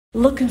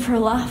looking for a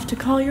life to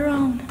call your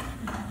own.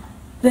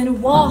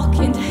 Then walk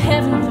into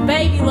heaven with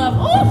Babylove.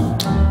 Oh,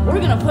 we're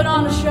gonna put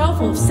on a show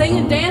full of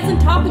singing, dancing,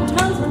 talking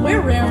tongues, and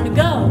we're raring to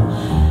go.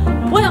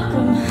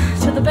 Welcome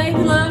to the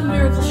Babylove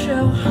Miracle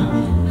Show.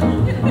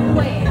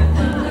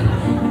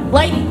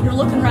 Lady, you're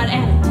looking right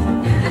at it.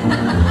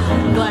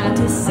 Glad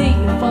to see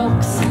you,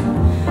 folks.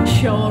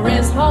 Sure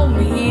is home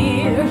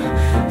here.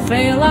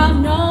 Feel I've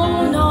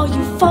known all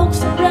you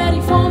folks already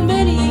for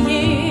many a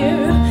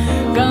year.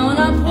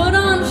 Gonna put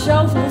on a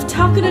show full of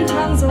talking in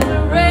tongues, and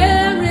we're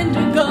raring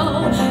to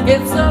go.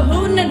 It's a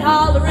hootin' and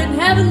hollerin',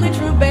 heavenly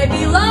true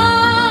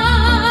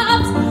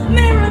Babylove's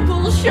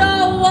Miracle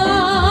Show.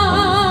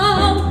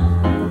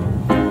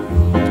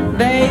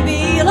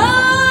 Babylove's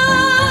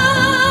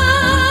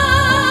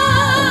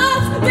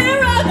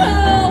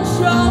Miracle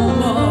Show.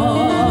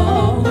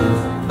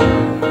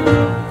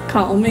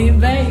 Call me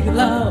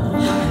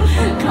Babylove,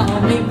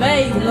 call me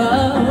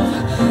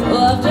Babylove.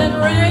 Loved and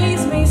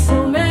raised me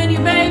so many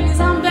babies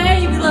on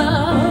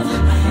Babylove,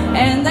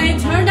 and they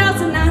turned out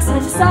so nice I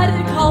decided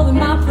to call them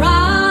my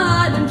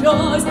pride and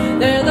joys.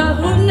 They're the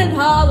hootin' and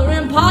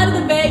hollerin' part of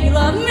the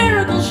Babylove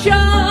Miracle Show.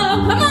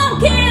 Come on,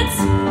 kids!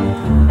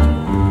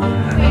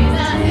 We're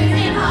the hootin'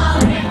 and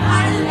hollerin'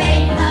 part of the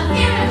Babylove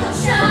Miracle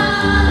Show.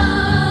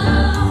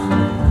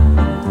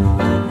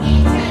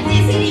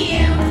 Introducing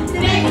you to the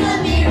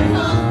Babylove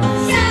Miracle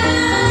Show.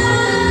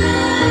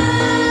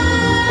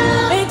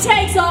 It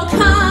takes all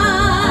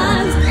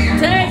kinds,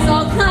 takes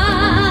all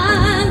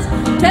kinds,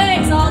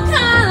 takes all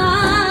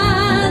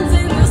kinds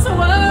in this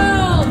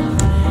world.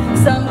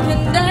 Some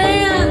can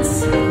dance,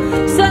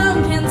 some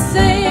can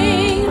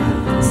sing,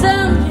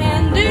 some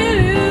can do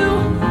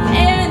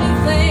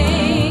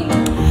anything.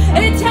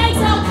 It takes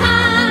all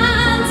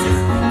kinds,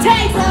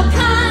 takes all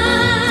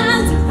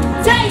kinds,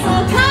 takes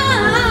all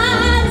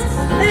kinds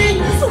in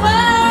this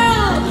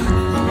world.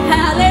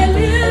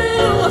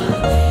 Hallelujah,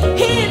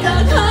 hear the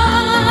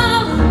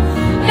call.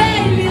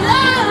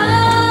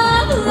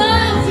 Babylove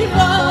loves you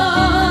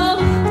all.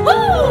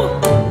 Woo!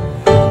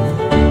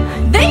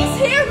 These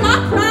here my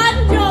pride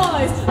and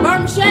joys.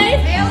 Burn shave,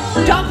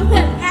 Dr.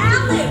 Pepper,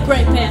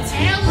 Grape Pants,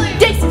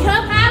 Dixie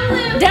Cup,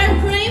 Dairy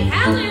Cream,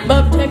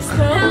 Bubba Texas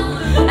Cup,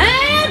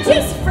 and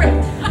Juicy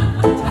Fruit.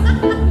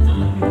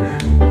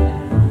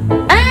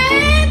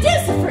 And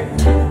Juicy Fruit.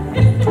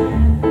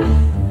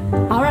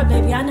 All right,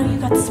 baby, I know you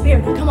got the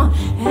spirit. Now come on.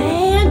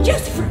 And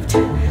Juicy Fruit.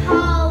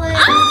 Colin.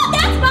 Oh,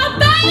 that's my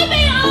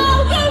baby!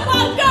 Oh, good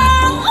one,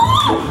 girl!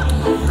 Oh!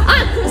 I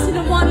christened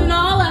him one and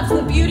all after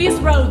the beauteous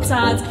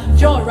roadsides,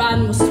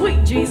 joyriding with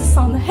sweet Jesus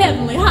on the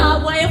heavenly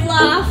highway of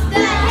life. The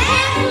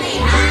heavenly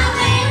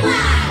highway of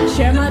life.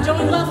 Share my joy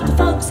and love with the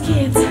folks,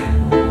 kids.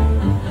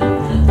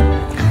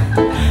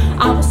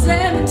 I was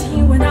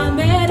 17 when I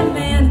met a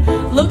man,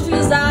 looked in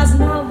his eyes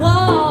and I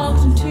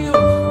walked into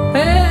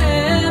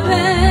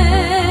heaven.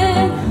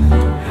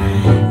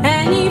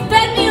 And he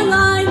fed me a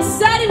line,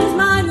 said he was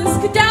mine, and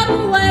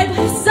skedaddled away, but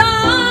his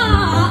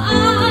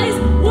eyes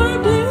were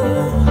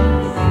blue,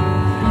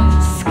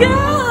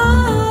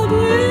 sky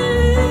blue.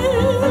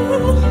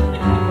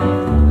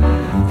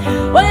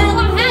 Well,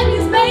 I had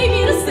his baby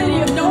in a city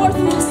of North,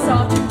 and I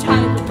saw two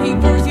tiny little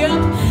peepers,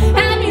 yup.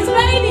 Had his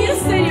baby in a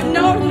city of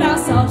North, and I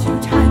saw two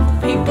tiny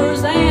little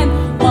peepers, and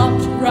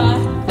walked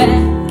right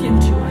back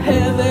into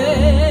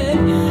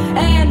heaven,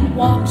 and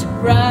walked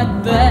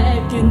right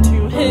back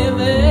into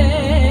heaven.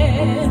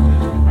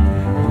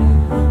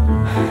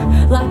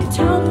 Like a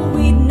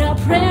tumbleweed in a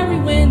prairie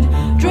wind,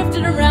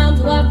 drifted around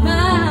till I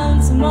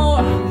found some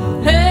more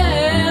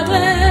heaven.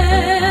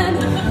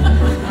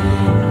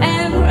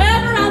 And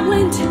wherever I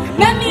went,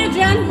 met me a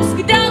gentleman,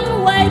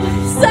 skedaddled away, but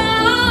his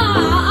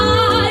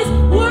eyes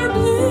were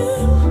blue,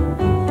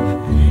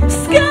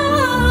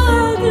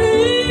 sky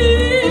blue.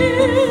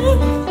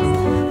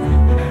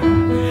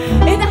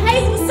 In the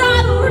haze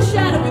beside or a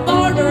shadowy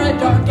barn or a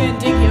dark and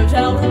dingy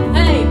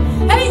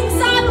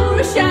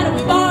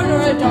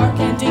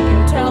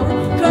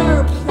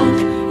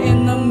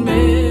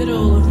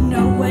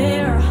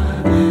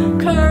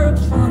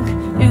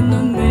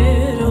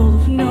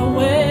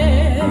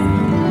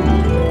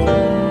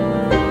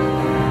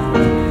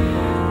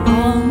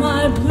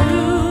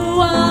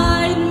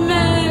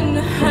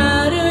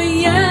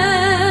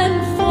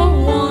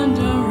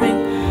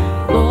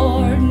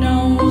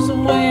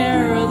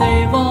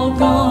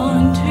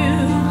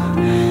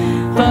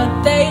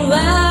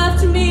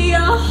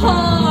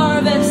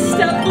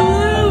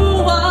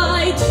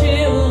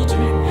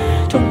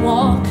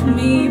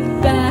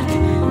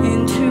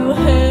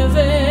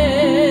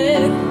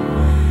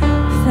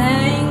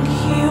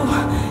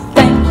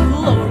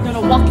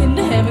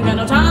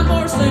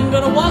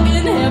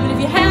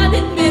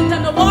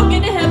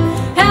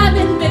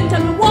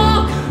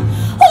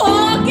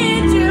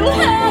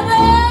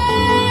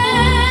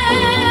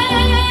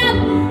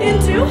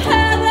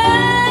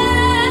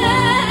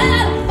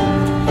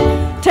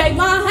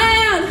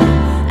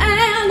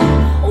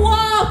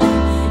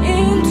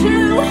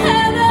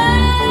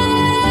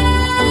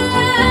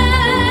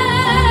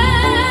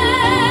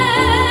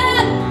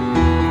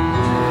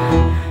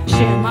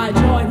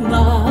and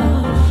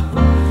love,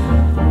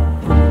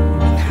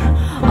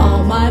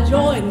 all my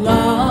joy and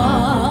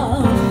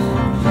love.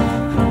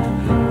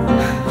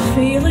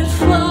 Feel it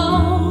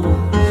flow,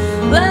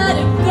 let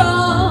it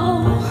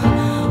go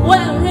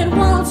where it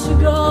wants to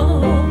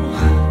go.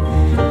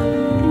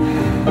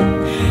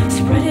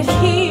 Spread it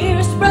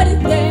here, spread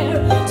it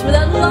there, spread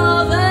that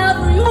love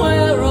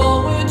everywhere.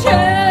 Oh, it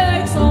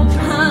takes all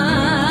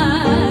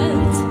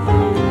kinds.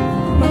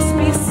 Must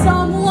be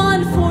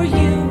someone for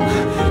you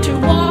to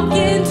walk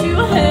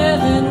into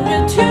heaven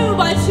with 2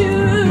 by 2.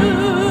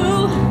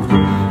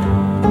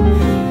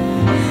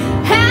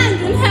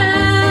 Hand in hand,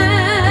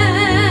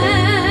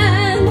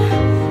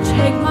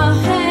 take my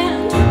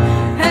hand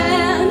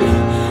and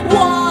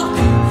walk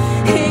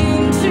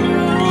into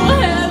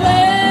heaven.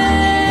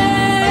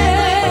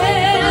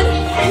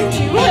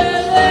 Into heaven.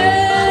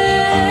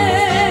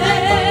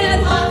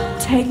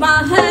 Take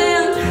my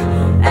hand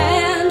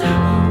and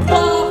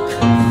walk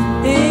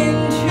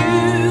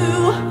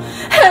into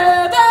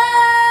heaven.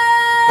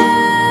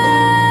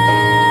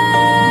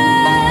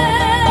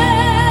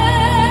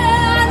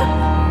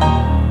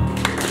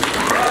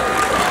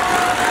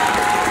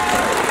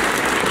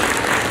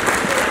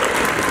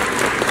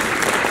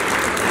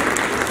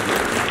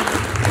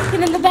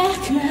 And in the back,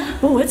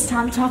 oh, it's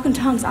time to talk in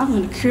tongues. I'm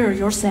going to cure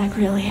your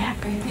sacroiliac.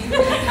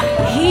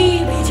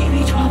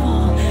 Heebie-jeebie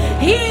trouble,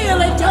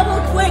 heal it double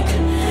quick.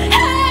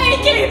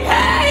 Achy,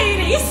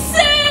 painy,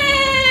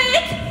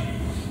 sick.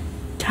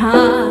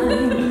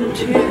 Time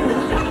to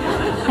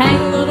hang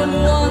a little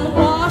more on the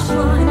wash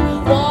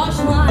line, wash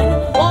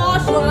line,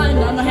 wash line.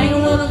 I'm gonna hang a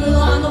little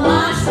more on the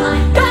wash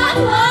line, God's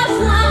wash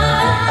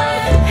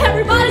line.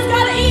 Everybody's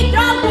gotta eat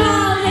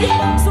doggone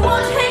it, so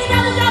won't you hang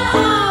down the double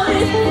on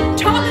it?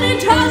 Talking in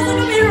tongues like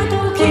a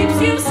miracle keeps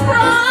you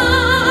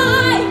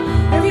spry.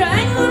 If you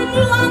hang a little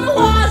more on the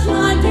wash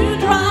line, do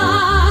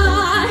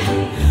dry.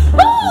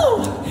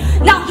 Woo!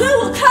 Now who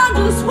will come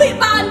to the sweet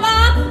by and by?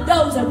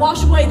 Those that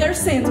wash away their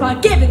sins by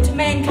giving to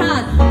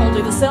mankind.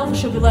 Only the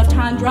selfish will be left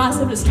high and dry,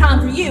 so it is time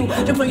for you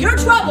to put your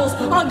troubles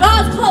on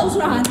God's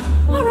clothesline.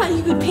 All right,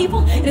 you good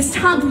people, it is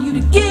time for you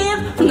to give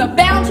from the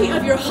bounty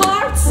of your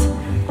hearts.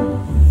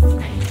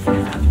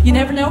 You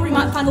never know, we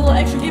might find a little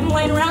extra giving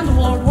laying around. The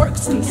Lord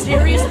works in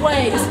mysterious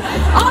ways.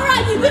 All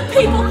right, you good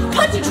people,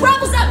 put your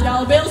troubles up,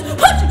 dollar bills.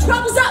 Put your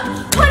troubles up.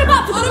 Put them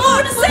up for the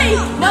Lord to see.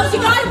 Knows you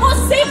God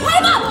wants to see. Put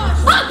them up.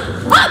 Up,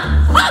 up,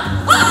 up.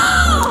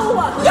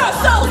 Oh, your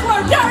souls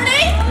were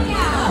dirty.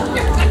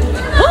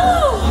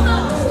 Ooh.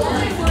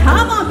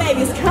 Come on,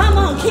 babies, come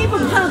on. Keep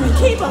them coming.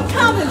 Keep them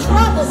coming.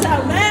 Troubles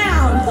out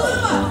loud.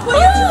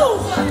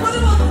 Ooh.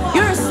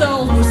 Your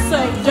souls were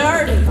so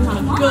dirty. My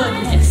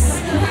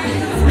goodness.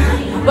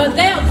 But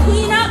they'll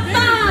clean up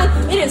fine.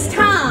 It is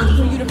time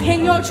for you to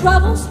pin your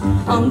troubles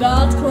on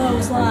God's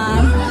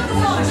clothesline.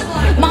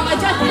 Mama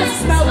Death doesn't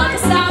smell like a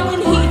sour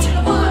heat.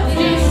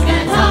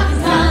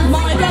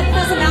 Mama Death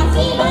doesn't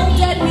mouthful of old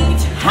dead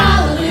meat.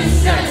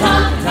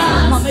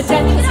 Hallelujah. Mama Death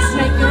has a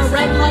snake in a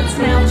red hot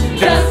snout.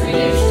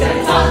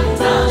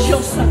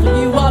 She'll suckle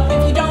you up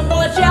if you don't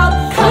watch out.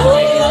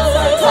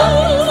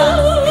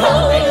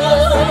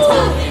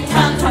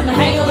 Time to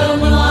hang a little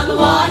more on the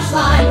wash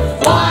line.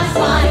 Wash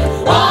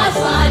line. Wash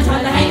line.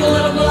 Time to hang a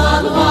little more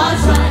on the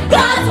wash line.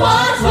 God's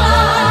wash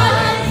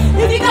line.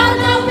 If you got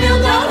enough real,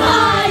 don't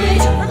hide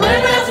it.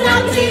 Remember it's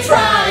not because you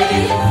tried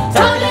it.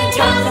 Talking in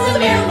tongues is a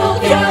miracle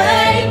cure.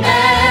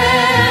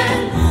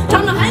 Amen.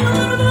 Time to hang a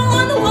little more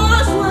on the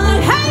wash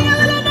line. Hang a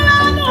little more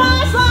on the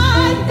wash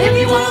line. If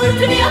you want to live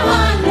to be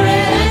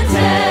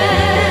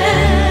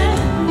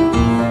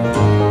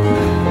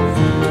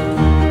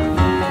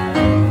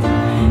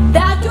 110.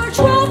 That your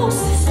trouble,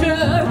 sister,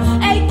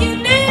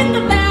 aching in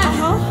the back.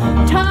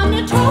 Time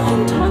to talk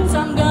in tongues,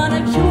 I'm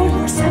gonna cure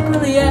your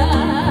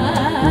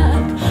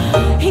sacroiliac.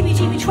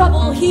 Heebie-jeebie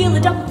trouble, heal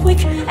it up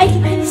quick. Achy,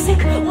 painy,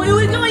 sick. Well,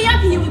 we're going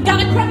up here. We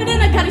gotta grab it in.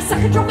 I gotta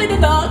suck it, drop it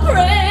in the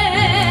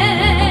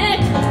creek.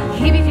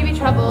 Heebie-jeebie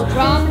trouble,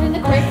 drop it in the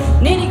creek.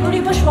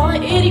 Nitty-gritty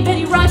bushfire,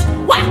 itty-bitty right.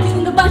 Whack it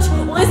in the butt.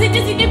 Well, is it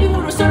dizzy-dippy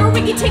water? Sort of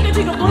ricky,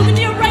 tingle-tingle, blow the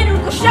generator,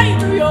 ricochet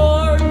through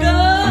your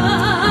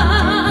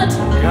gut.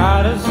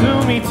 Got a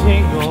zoomy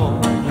tingle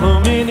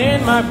blooming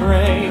in my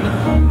brain,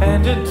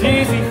 and a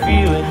dizzy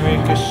feeling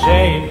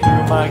ricocheting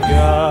through my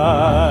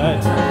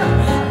gut.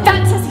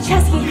 Fat, sassy,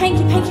 chesky,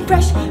 hanky-panky,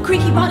 fresh,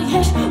 creaky body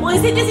hesh. Well,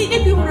 is it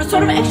dizzy-dippy water?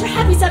 Sort of extra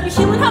happy, sappy,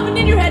 healing, humming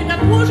in your head. Got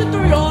to push it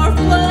through your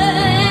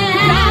flesh.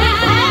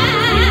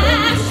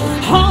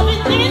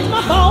 Humming in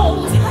my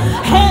bones.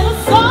 Head of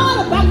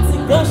thought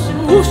bouncing,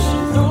 gushing,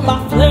 whooshing through my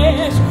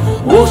flesh.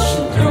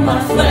 Whooshing through my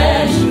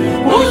flesh.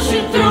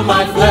 Whooshing through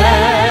my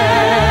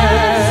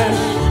flesh.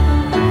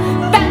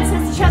 Fat,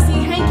 sassy,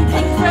 chesky,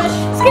 hanky-panky, fresh.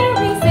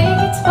 Skittery, sing,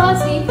 it's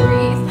fussy,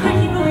 breeze.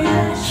 Hanky-panky,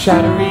 fresh.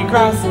 Shattery,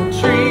 grassy,